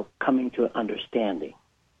of coming to an understanding.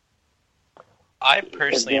 I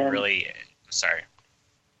personally am really sorry.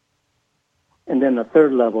 And then the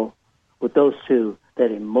third level, with those two, that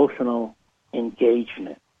emotional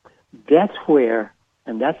engagement. That's where,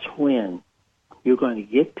 and that's when you're going to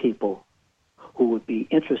get people who would be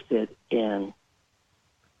interested in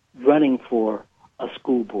running for a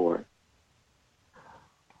school board.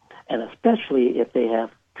 And especially if they have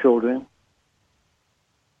children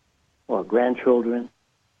or grandchildren,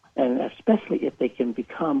 and especially if they can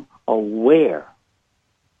become aware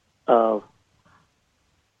of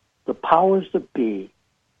the powers that be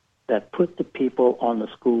that put the people on the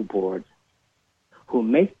school boards who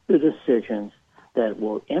make the decisions that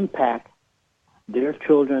will impact their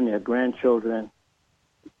children, their grandchildren,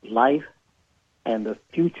 life, and the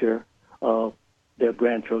future of their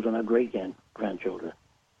grandchildren or great-grandchildren.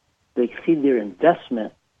 They see their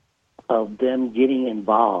investment of them getting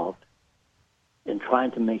involved in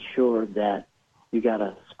trying to make sure that you got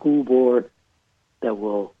a school board that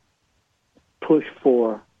will push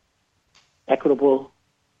for equitable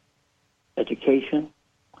education,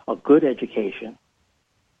 a good education,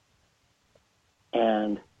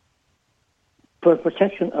 and for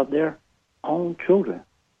protection of their own children.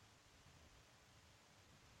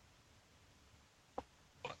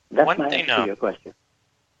 That's One my thing, answer to your question.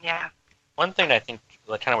 Yeah. One thing that I think,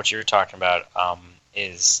 like kind of what you were talking about,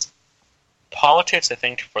 is politics. I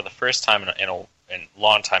think for the first time in a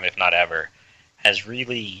long time, if not ever, has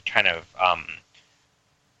really kind of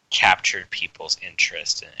captured people's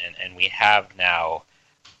interest, and we have now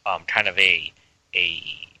kind of a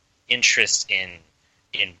interest in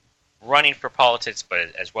running for politics,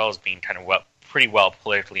 but as well as being kind of pretty well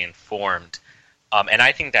politically informed. And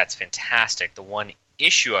I think that's fantastic. The one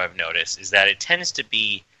issue I've noticed is that it tends to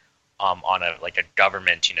be on a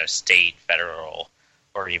government, state, federal,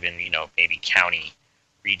 or even maybe county,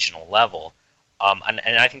 regional level.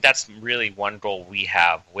 And I think that's really one goal we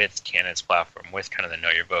have with Candidates Platform, with kind of the Know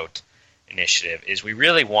Your Vote initiative, is we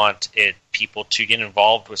really want people to get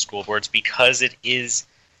involved with school boards because it is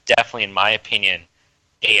definitely, in my opinion,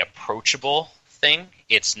 a approachable thing.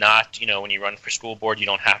 It's not, when you run for school board, you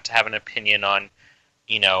don't have to have an opinion on,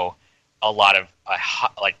 a lot of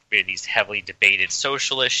these heavily debated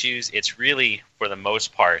social issues. It's really, for the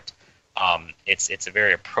most part, it's a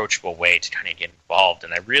very approachable way to kind of get involved.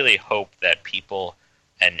 And I really hope that people,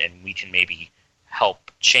 and we can maybe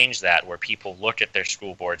help change that, where people look at their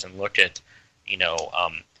school boards and look at,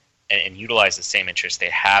 and utilize the same interest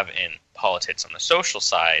they have in politics on the social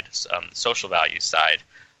side, social values side,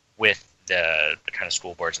 with the kind of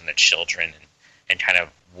school boards and the children, and kind of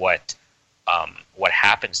what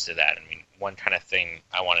happens to that. I mean, one kind of thing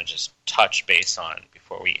I want to just touch base on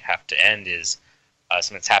before we have to end is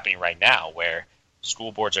something that's happening right now, where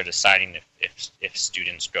school boards are deciding if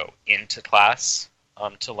students go into class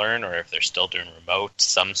to learn, or if they're still doing remote.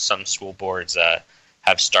 Some school boards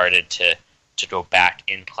have started to go back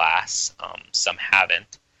in class. Some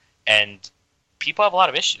haven't, and people have a lot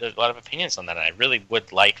of opinions on that. And I really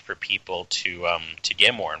would like for people to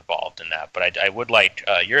get more involved in that. But I would like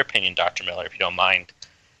your opinion, Dr. Miller, if you don't mind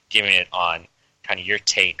giving it on kind of your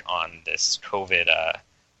take on this COVID,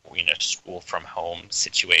 school from home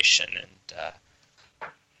situation. And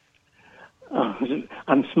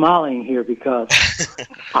I'm smiling here because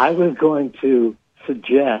I was going to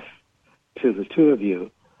suggest to the two of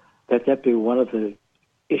you that be one of the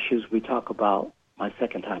issues we talk about my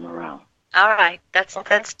second time around. All right, that's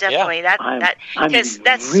definitely I'm because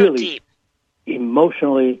that's really so deep.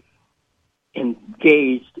 Emotionally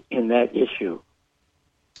engaged in that issue.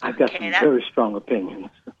 I've got some very strong opinions.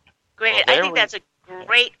 Great, I think that's a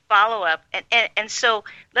great follow-up. And so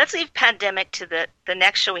let's leave pandemic to the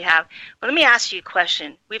next show we have. But let me ask you a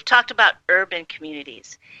question. We've talked about urban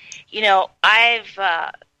communities. I've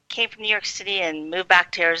came from New York City and moved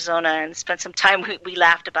back to Arizona and spent some time. We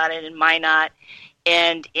laughed about it in Minot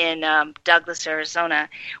and in Douglas, Arizona.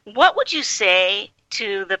 What would you say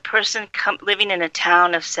to the person living in a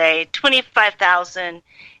town of, say, 25,000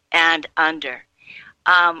 and under?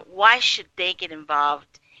 Why should they get involved?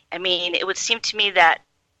 I mean, it would seem to me that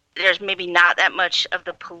there's maybe not that much of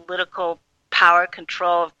the political power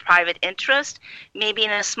control of private interest, maybe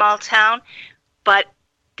in a small town, but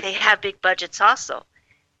they have big budgets also.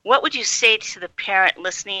 What would you say to the parent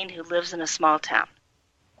listening who lives in a small town?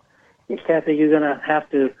 Kathy, you're going to have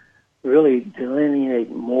to really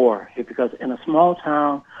delineate more here, because in a small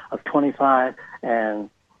town of 25 and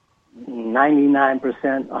 99%,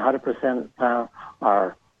 100% of the town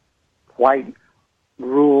are white,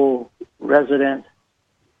 rural residents,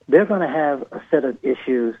 they're going to have a set of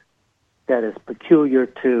issues that is peculiar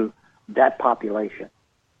to that population.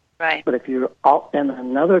 Right. But if you're out in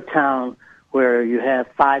another town where you have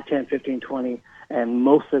 5, 10, 15, 20, and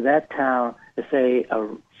most of that town is, say, a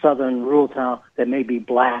southern rural town that may be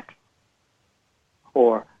black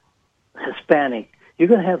or Hispanic, you're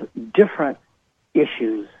going to have different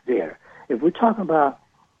issues there. If we're talking about,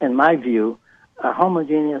 in my view, a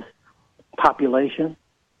homogeneous population,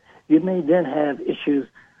 you may then have issues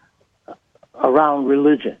around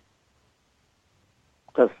religion,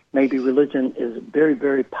 because maybe religion is a very,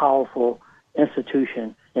 very powerful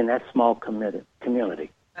institution in that small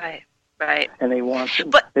community. Right, right. And they want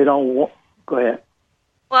to, they don't want, go ahead.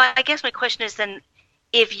 Well, I guess my question is then,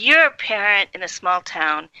 if you're a parent in a small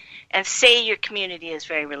town and say your community is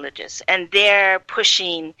very religious and they're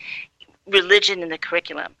pushing religion in the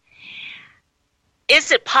curriculum,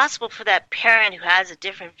 is it possible for that parent who has a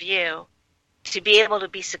different view to be able to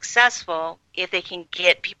be successful if they can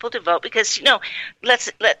get people to vote? Because,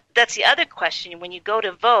 that's the other question. When you go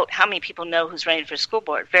to vote, how many people know who's running for school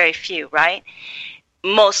board? Very few, right?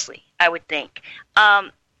 Mostly, I would think.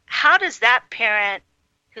 How does that parent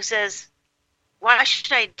who says, why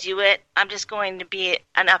should I do it? I'm just going to be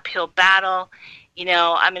an uphill battle.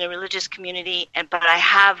 I'm in a religious community, but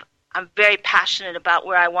I'm very passionate about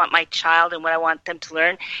where I want my child and what I want them to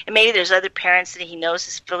learn. And maybe there's other parents that he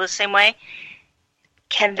knows feel the same way.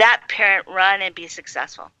 Can that parent run and be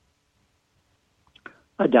successful?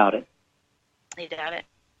 I doubt it. You doubt it?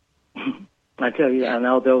 I tell you, I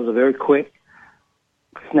know that was a very quick,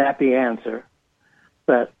 snappy answer,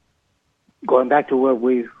 but going back to what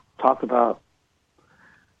we talked about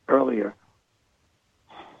earlier,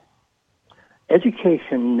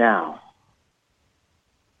 education now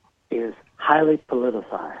is highly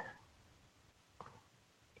politicized.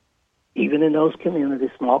 Even in those communities,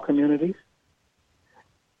 small communities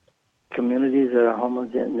that are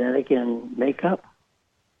homogenetic in makeup,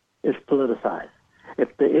 is politicized.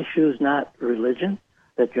 If the issue is not religion,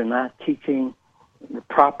 that you're not teaching the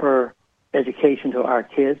proper education to our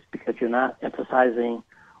kids because you're not emphasizing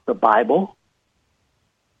the Bible,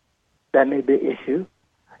 that may be an issue.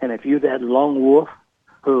 And if you're that lone wolf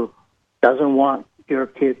who doesn't want your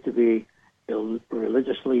kids to be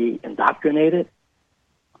religiously indoctrinated,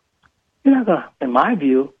 you're not going to, in my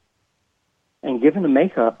view, and given the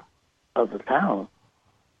makeup of the town,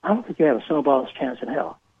 I don't think you have a snowball's chance in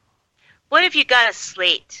hell. What if you got a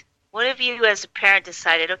slate? What if you, as a parent,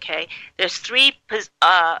 decided, okay, there's 3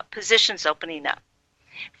 positions opening up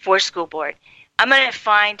for school board. I'm going to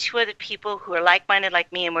find 2 other people who are like-minded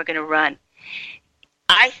like me, and we're going to run.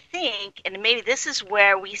 I think, and maybe this is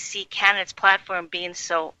where we see Candidate's platform being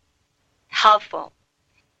so helpful,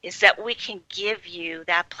 is that we can give you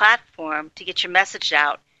that platform to get your message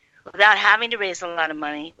out without having to raise a lot of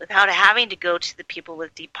money, without having to go to the people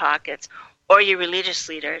with deep pockets or your religious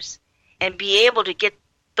leaders, and be able to get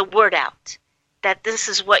the word out that this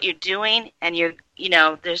is what you're doing, and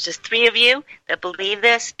there's just 3 of you that believe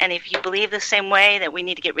this, and if you believe the same way that we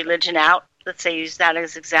need to get religion out, let's say use that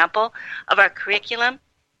as an example of our curriculum,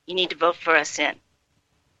 you need to vote for us in.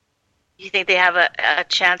 You think they have a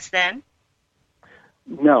chance then?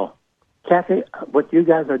 No. Kathy, what you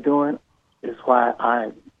guys are doing is why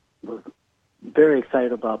I was very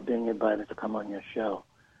excited about being invited to come on your show.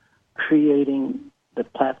 Creating the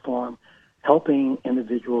platform, helping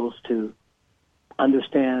individuals to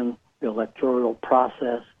understand the electoral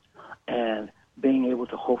process, and being able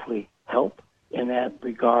to hopefully help in that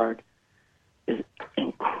regard is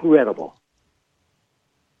incredible.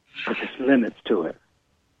 But there's limits to it.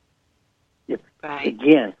 Right.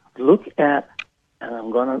 Again, look at, and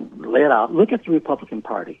I'm going to lay it out, look at the Republican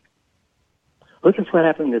Party. Look at what's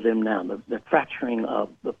happening to them now, the fracturing of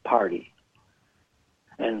the party.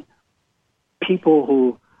 And people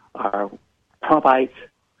who are Trumpites,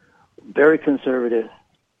 very conservative,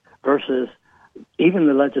 versus even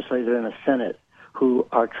the legislators in the Senate who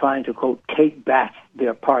are trying to, quote, take back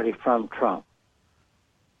their party from Trump.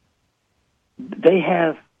 They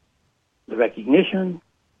have the recognition,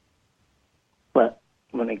 but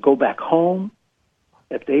when they go back home,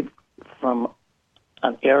 if they from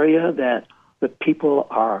an area that the people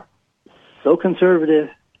are so conservative,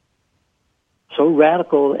 so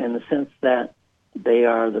radical in the sense that they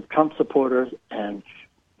are the Trump supporters and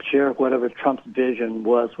share whatever Trump's vision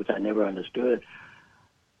was, which I never understood,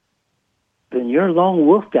 then you're a lone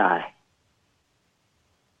wolf guy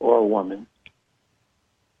or a woman.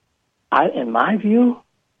 In my view,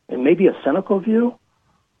 and maybe a cynical view,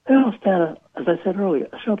 they don't stand, as I said earlier,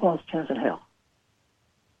 a snowball's chance in hell.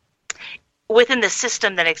 Within the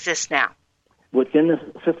system that exists now. Within the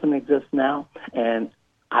system that exists now, and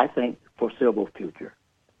I think, foreseeable future.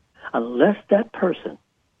 Unless that person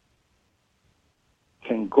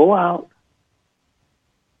can go out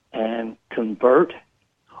and convert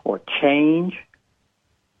or change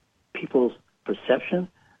people's perception,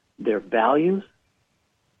 their values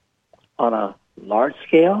on a large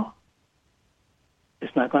scale,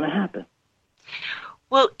 it's not going to happen.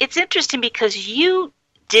 Well, it's interesting because you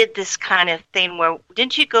did this kind of thing where,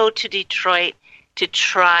 didn't you go to Detroit to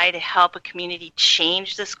try to help a community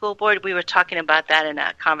change the school board? We were talking about that in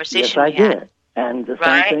a conversation Yes, I did. And the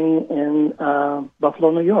same thing in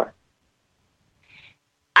Buffalo, New York.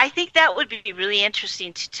 I think that would be really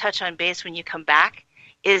interesting to touch on base when you come back,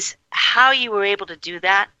 is how you were able to do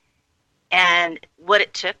that and what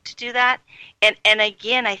it took to do that. And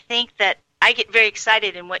again, I think that I get very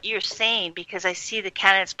excited in what you're saying because I see the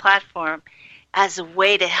candidates platform as a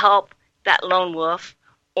way to help that lone wolf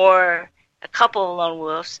or a couple of lone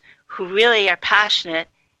wolves who really are passionate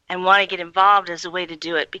and want to get involved as a way to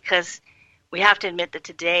do it, because we have to admit that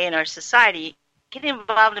today in our society, getting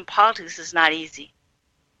involved in politics is not easy.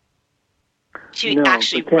 To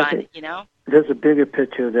actually run, you know? There's a bigger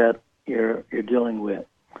picture that you're dealing with.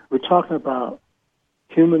 We're talking about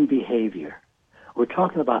human behavior. We're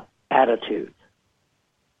talking about attitudes.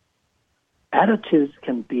 Attitudes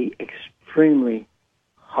can be extremely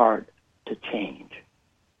hard to change.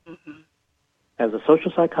 Mm-hmm. As a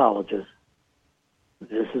social psychologist,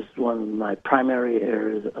 this is one of my primary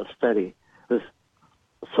areas of study, is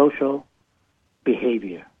social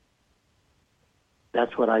behavior.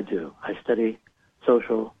 That's what I do. I study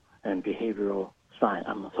social and behavioral science.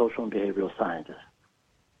 I'm a social and behavioral scientist.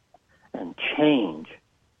 And change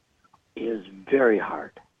is very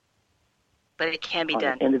hard. But it can be on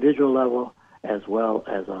done. An individual level as well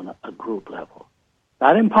as on a group level.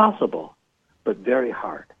 Not impossible, but very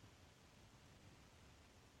hard.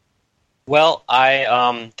 Well,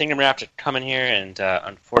 I think I'm going to have to come in here and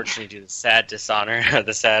unfortunately do the sad dishonor,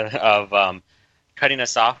 of cutting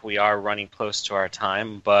us off. We are running close to our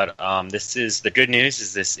time, but this is the good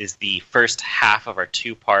news. This is the first half of our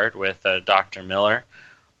two-part with Dr. Miller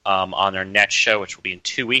on our next show, which will be in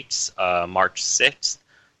 2 weeks, March 6th.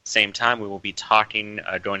 Same time, we will be talking,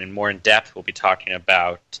 going in more in depth. We'll be talking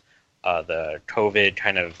about the COVID,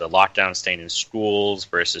 kind of the lockdown, staying in schools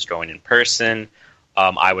versus going in person.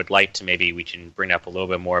 I would like to, maybe we can bring up a little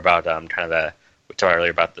bit more about we talked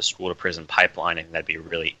earlier about the school to prison pipeline. I think that'd be a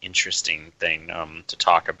really interesting thing to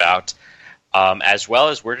talk about. As well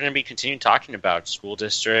as we're going to be continuing talking about school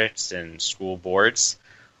districts and school boards.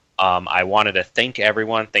 I wanted to thank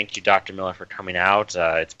everyone. Thank you, Dr. Miller, for coming out.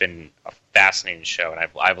 It's been a fascinating show, and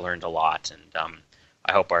I've learned a lot, and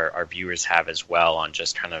I hope our viewers have as well, on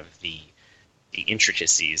just kind of the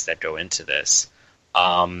intricacies that go into this.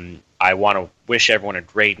 I want to wish everyone a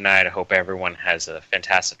great night. I hope everyone has a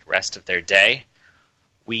fantastic rest of their day.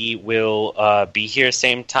 We will be here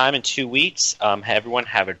same time in 2 weeks. Everyone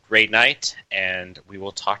have a great night, and we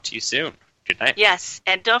will talk to you soon. Good night. Yes,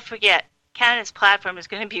 and don't forget, Canada's platform is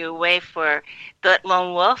going to be a way for the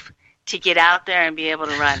lone wolf to get out there and be able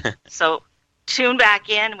to run. So tune back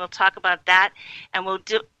in. We'll talk about that, and we'll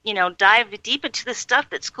dive deep into the stuff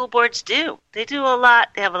that school boards do. They do a lot.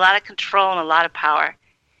 They have a lot of control and a lot of power.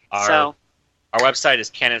 Our website is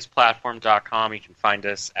candidatesplatform.com. You can find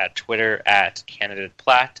us at Twitter at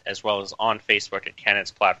CandidatePlat, as well as on Facebook at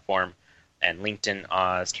Candidates Platform, and LinkedIn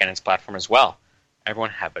as Candidates Platform as well.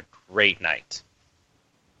 Everyone have a great night.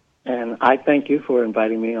 And I thank you for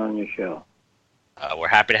inviting me on your show. We're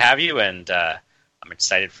happy to have you, and I'm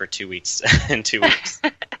excited for 2 weeks. In 2 weeks,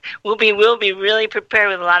 we'll be really prepared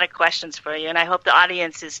with a lot of questions for you, and I hope the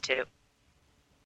audience is too.